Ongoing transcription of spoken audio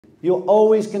You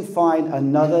always can find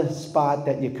another spot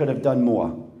that you could have done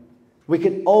more. We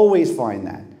can always find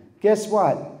that. Guess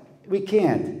what? We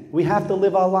can't. We have to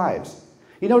live our lives.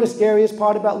 You know the scariest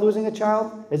part about losing a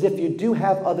child? Is if you do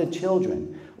have other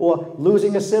children, or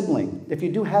losing a sibling, if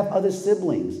you do have other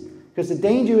siblings. Because the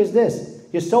danger is this: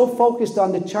 you're so focused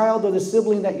on the child or the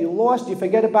sibling that you lost, you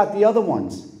forget about the other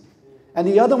ones. And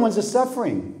the other ones are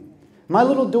suffering. My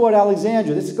little daughter,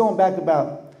 Alexandra, this is going back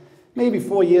about maybe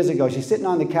 4 years ago. She's sitting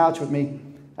on the couch with me,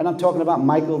 and I'm talking about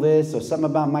Michael this or something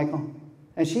about Michael.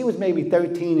 And she was maybe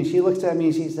 13, and she looks at me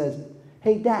and she says,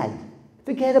 "Hey, Dad,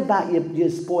 forget about your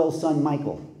spoiled son,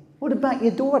 Michael. What about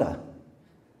your daughter?"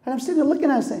 And I'm sitting there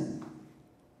looking at her saying,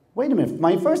 wait a minute.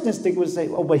 My first instinct was to say,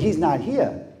 "Oh, but he's not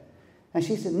here." And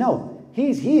she said, "No,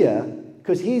 he's here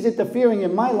because he's interfering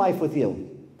in my life with you."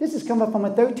 This is coming from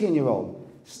a 13-year-old.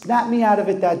 Snapped me out of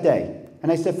it that day.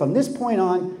 And I said, from this point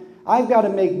on, I've got to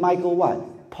make Michael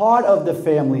what? Part of the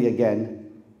family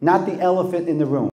again, not the elephant in the room.